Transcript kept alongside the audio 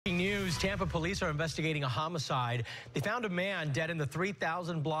Tampa police are investigating a homicide. They found a man dead in the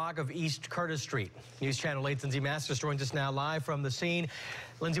 3000 block of East Curtis Street. News Channel 8's Lindsay Masters joins us now live from the scene.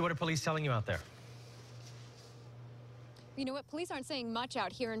 Lindsay, what are police telling you out there? You know what? Police aren't saying much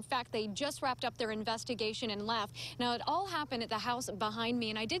out here. In fact, they just wrapped up their investigation and left. Now, it all happened at the house behind me,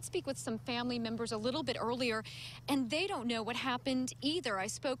 and I did speak with some family members a little bit earlier, and they don't know what happened either. I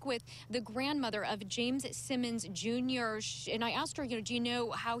spoke with the grandmother of James Simmons Jr., and I asked her, do you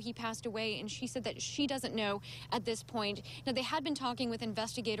know how he passed away? And she said that she doesn't know at this point. Now, they had been talking with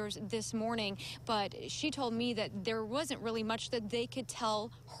investigators this morning, but she told me that there wasn't really much that they could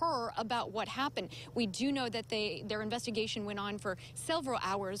tell her about what happened. We do know that their investigation went on for several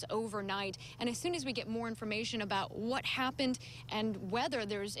hours overnight, and as soon as we get more information about what happened and whether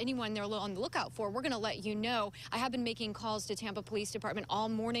there's anyone they're on the lookout for, we're going to let you know. I have been making calls to Tampa Police Department all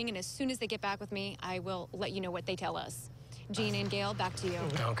morning, and as soon as they get back with me, I will let you know what they tell us. Gene and Gail, back to you.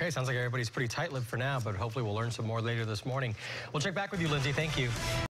 Okay, sounds like everybody's pretty tight-lipped for now, but hopefully we'll learn some more later this morning. We'll check back with you, Lindsay. Thank you.